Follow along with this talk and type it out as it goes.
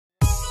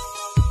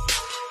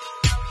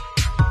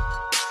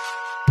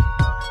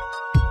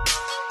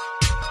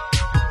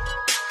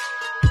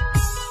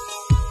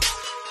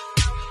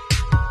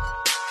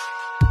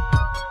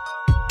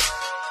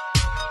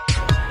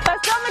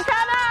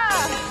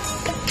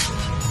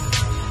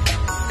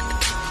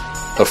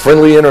A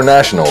friendly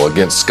international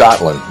against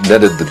Scotland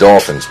netted the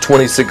Dolphins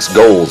 26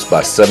 goals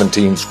by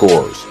 17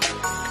 scorers.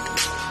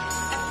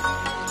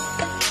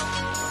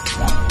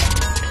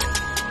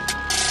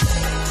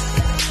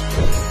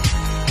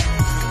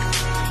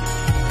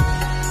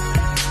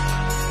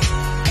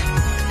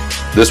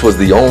 This was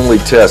the only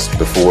test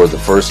before the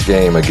first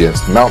game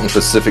against Mountain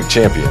Pacific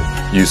champion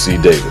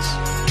UC Davis.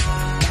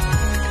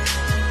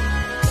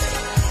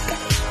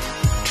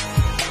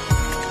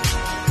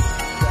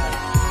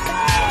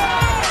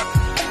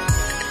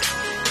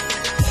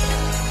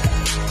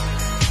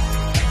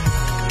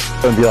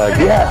 And be like,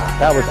 yeah,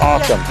 that was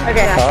awesome.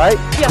 Okay. All right?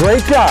 Yeah.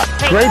 Great job.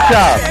 Great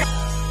job.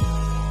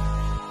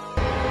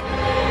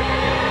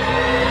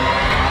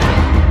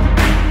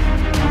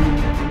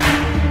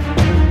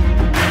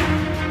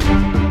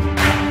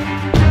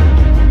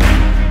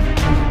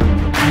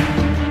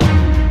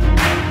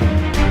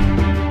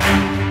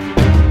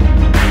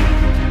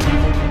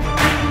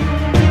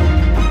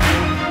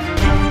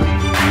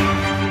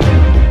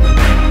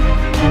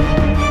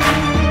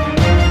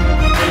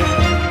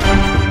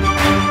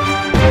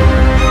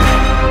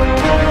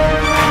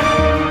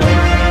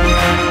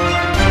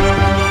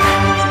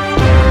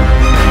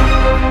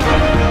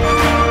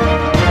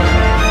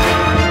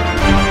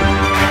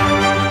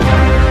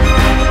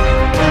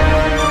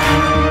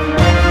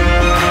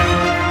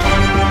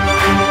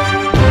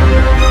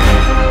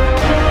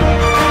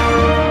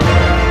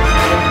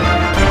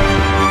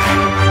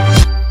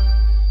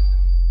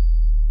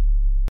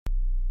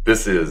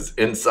 This is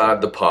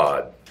Inside the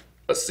Pod,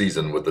 a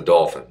season with the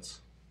Dolphins.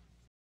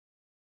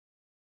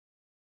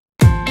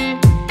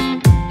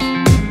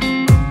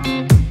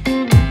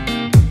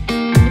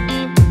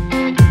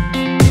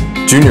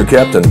 Junior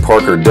Captain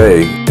Parker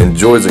Day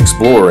enjoys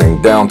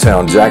exploring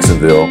downtown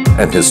Jacksonville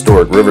and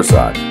historic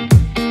Riverside.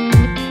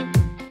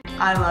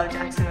 I love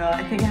Jacksonville.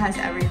 I think it has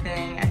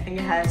everything. I think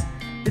it has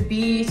the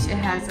beach, it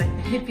has like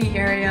the hippie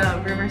area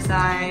of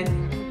Riverside,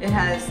 it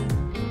has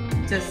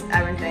just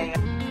everything.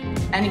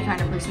 Any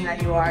kind of person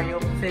that you are, you'll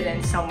fit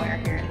in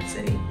somewhere here in the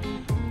city.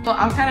 Well,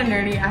 I'm kind of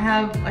nerdy. I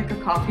have like a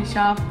coffee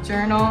shop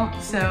journal,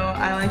 so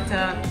I like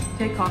to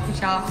pick coffee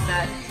shops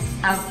that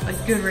have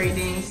like good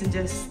ratings and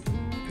just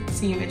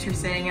seem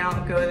interesting, and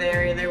I'll go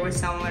there either with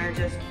someone or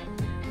just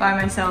by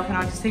myself, and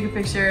I'll just take a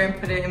picture and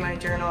put it in my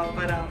journal.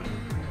 But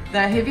the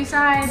hippie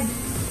side,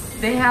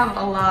 they have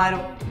a lot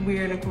of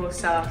weird and cool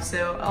stuff.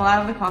 So a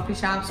lot of the coffee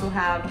shops will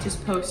have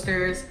just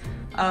posters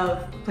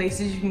of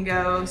places you can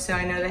go. So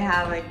I know they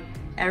have like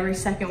every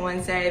second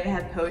Wednesday, they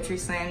have poetry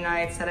slam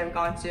nights that I've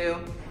gone to,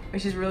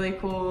 which is really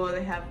cool.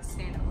 They have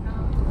stand-up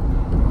comedy.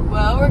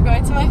 Well, we're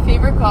going to my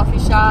favorite coffee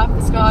shop.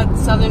 It's called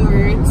Southern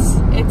Roots.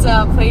 It's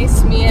a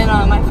place me and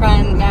my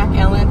friend Mac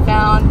Ellen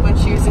found when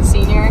she was a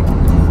senior.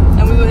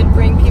 And we would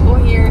bring people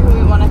here who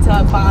we wanted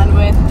to bond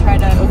with, try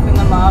to open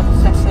them up,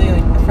 especially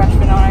like the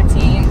freshmen on our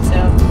team.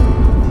 So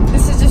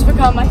this has just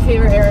become my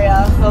favorite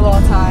area of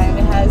all time.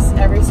 It has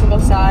every single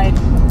side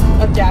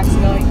of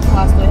Jacksonville you could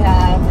possibly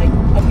have, like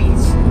a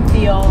beach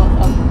feel,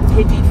 a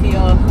hippie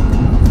feel,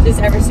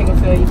 just every single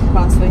feel you could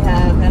possibly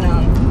have. And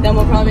then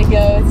we'll probably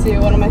go to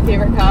one of my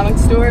favorite comic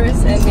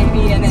stores and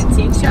maybe an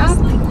antique shop.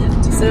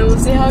 So we'll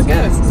see how it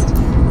goes.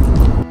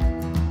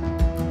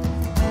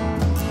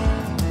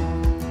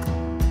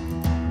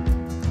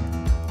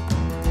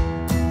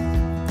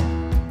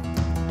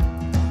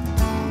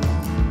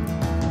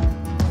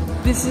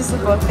 This is the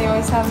book they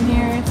always have in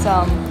here. It's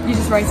you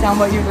just write down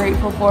what you're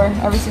grateful for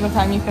every single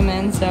time you come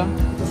in. So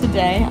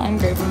today I'm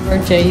grateful for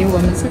JU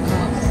Women's Lacrosse.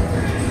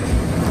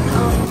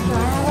 Can I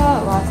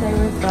have a latte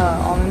with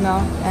almond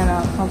milk and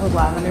a pump of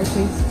lavender,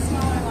 please?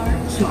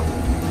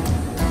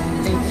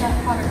 Thank you.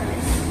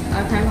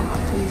 Okay,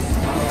 please.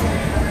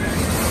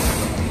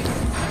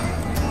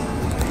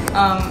 I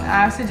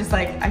also just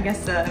like, I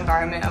guess, the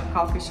environment of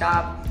coffee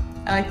shop.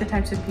 I like the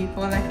types of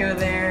people that go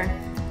there.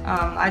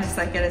 I just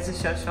like it as a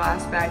social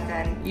aspect,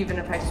 and even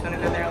if I just want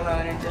to go there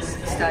alone and just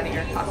study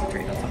or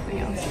concentrate on something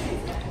else.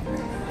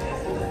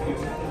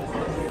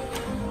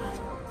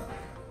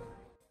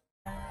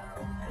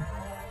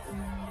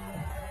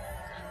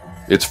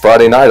 It's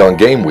Friday night on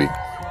game week.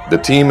 The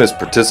team is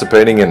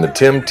participating in the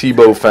Tim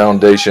Tebow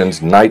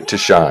Foundation's Night to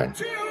Shine.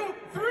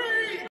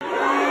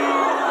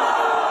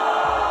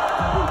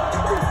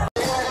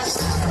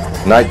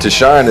 Night to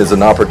Shine is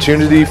an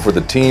opportunity for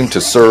the team to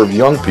serve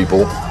young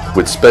people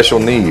with special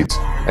needs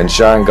and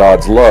shine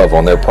God's love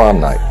on their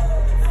prom night.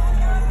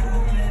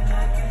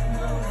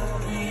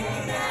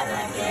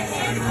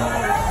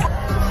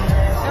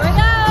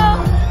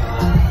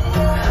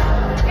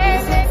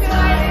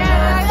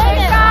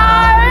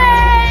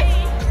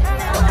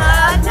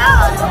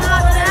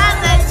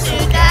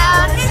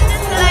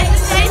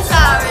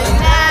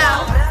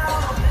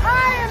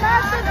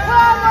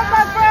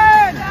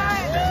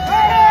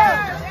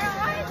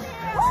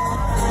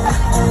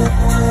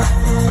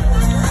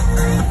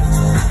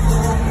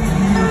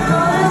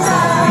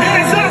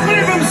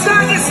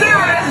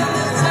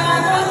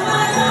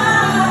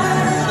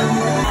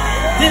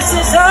 This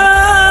is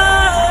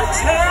our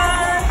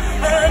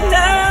time, our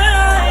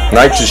night.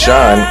 Night to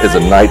Shine is a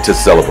night to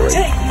celebrate.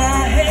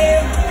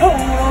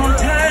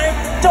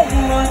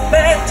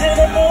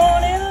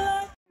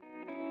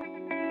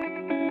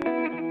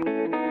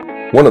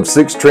 One of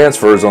 6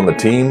 transfers on the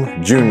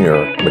team,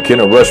 junior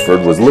McKenna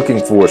Rushford, was looking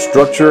for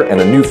structure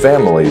and a new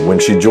family when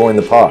she joined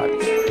the pod.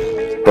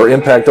 Her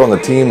impact on the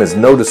team is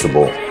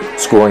noticeable,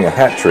 scoring a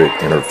hat trick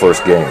in her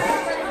first game.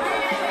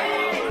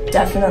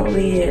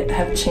 Definitely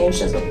have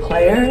changed as a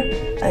player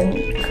and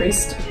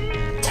increased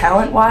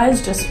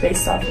talent-wise just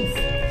based off of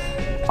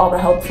all the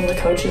help from the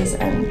coaches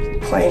and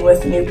playing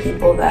with new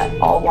people that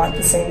all want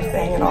the same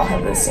thing and all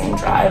have the same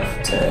drive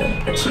to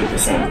achieve the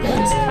same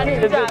things.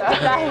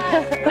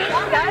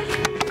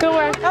 Good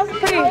work. That was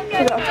pretty.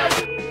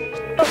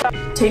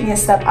 Taking a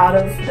step out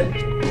of the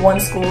one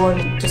school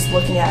and just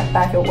looking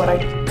back at what I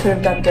could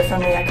have done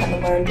differently, I kind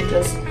of learned to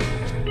just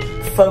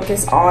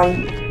focus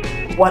on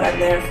what I'm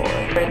there for.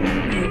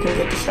 And you can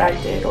get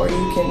distracted or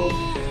you can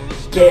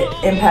get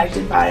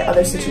impacted by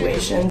other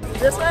situations.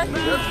 This way?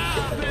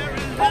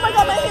 Oh my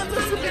god, my hands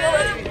are slipping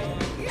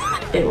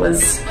already. It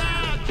was,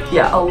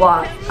 yeah, a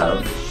lot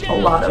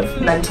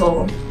of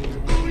mental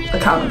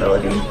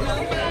accountability. My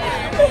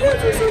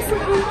hands are so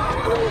slippery.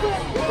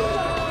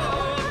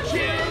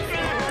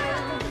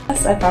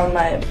 Yes, I found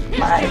my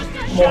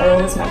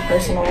morals, my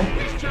personal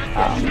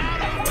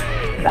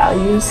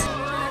values.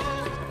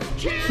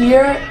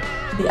 Here,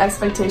 the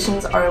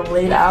expectations are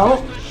laid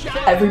out.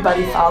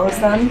 Everybody follows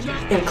them,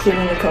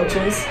 including the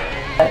coaches.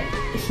 But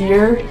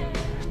here,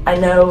 I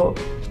know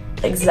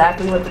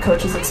exactly what the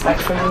coaches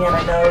expect from me, and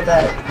I know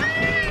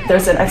that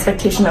there's an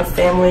expectation of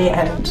family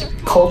and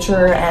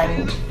culture,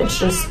 and it's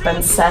just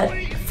been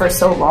set for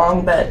so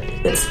long that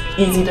it's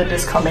easy to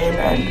just come in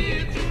and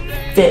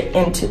fit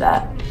into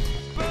that.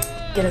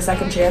 Get a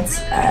second chance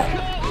at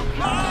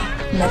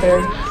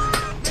another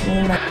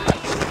team.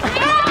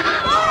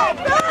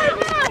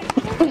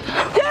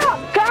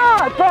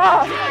 God,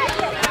 bro!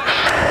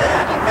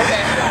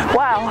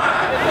 Wow.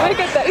 We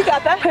got that. We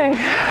got that thing.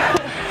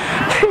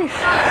 Jeez.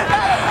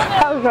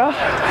 That was rough.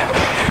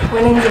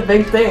 Winning's a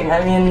big thing.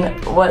 I mean,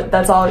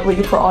 that's all what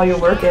you put all your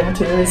work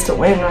into is to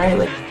win, right?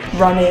 Like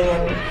running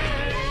and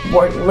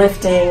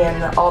lifting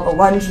and all the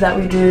lunge that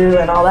we do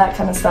and all that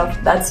kind of stuff.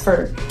 That's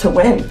to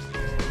win.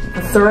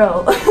 The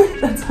thrill.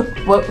 That's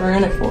what we're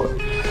in it for.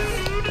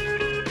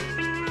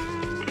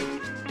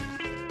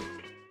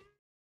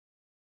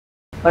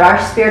 But our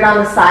spirit on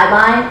the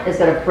sideline is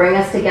going to bring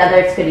us together,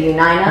 it's going to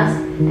unite us,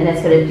 and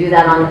it's going to do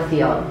that on the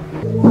field.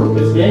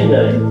 It's game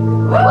day.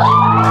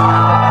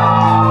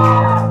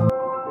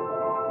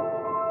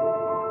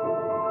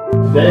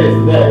 Today is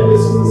the day. This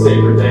is the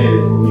sacred day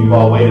that you've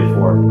all waited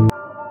for.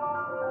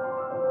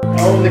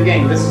 Own the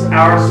game. This is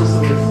our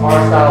system. This is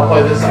our style of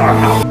play. This is our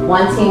house.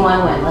 One team,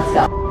 one win. Let's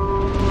go.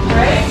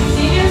 Alright,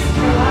 seniors,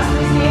 for the last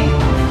week's game.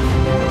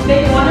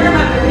 Make one to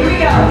remember. Here we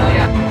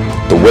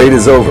go. The wait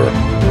is over.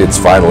 It's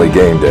finally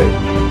game day.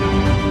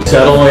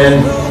 Settle in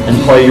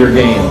and play your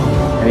game.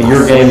 And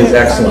your game is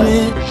excellent.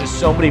 There's just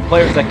so many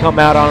players that come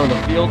out onto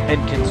the field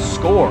and can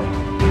score.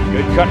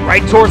 Good cut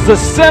right towards the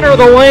center of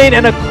the lane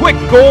and a quick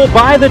goal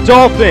by the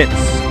Dolphins.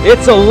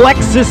 It's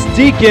Alexis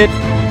Deacon.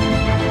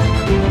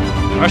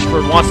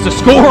 Rushford wants to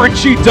score and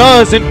she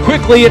does, and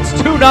quickly it's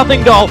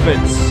 2-0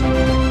 Dolphins.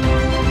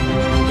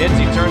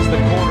 Kenzie turns the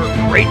corner,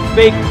 great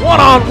fake,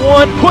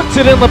 one-on-one, puts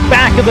it in the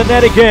back of the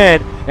net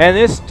again. And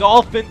this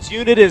Dolphins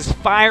unit is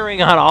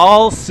firing on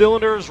all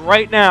cylinders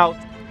right now.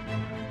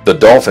 The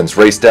Dolphins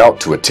raced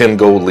out to a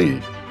 10-goal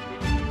lead.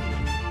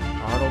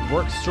 Arnold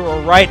works to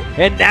her right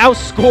and now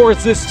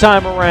scores this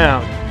time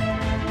around.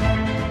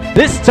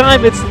 This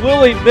time it's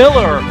Lily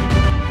Miller.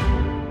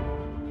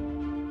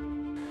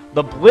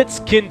 The blitz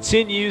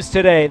continues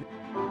today.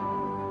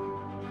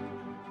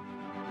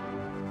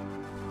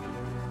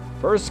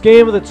 First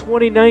game of the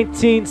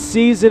 2019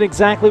 season,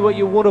 exactly what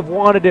you would have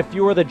wanted if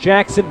you were the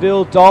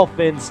Jacksonville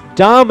Dolphins.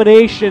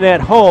 Domination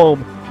at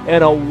home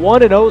and a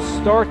 1-0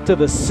 start to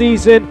the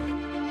season.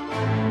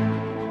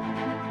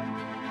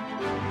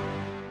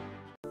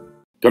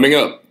 Coming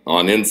up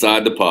on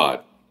Inside the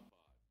Pod.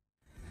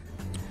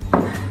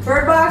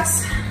 Bird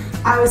Box,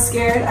 I was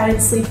scared. I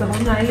didn't sleep the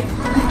whole night.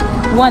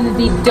 One of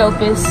the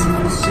dopest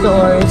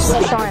stores.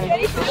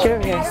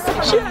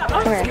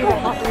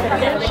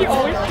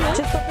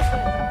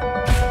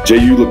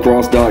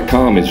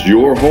 JULacrosse.com is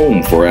your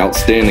home for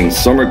outstanding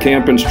summer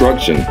camp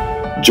instruction.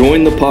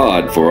 Join the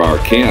pod for our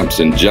camps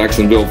in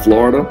Jacksonville,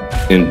 Florida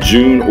in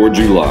June or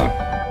July.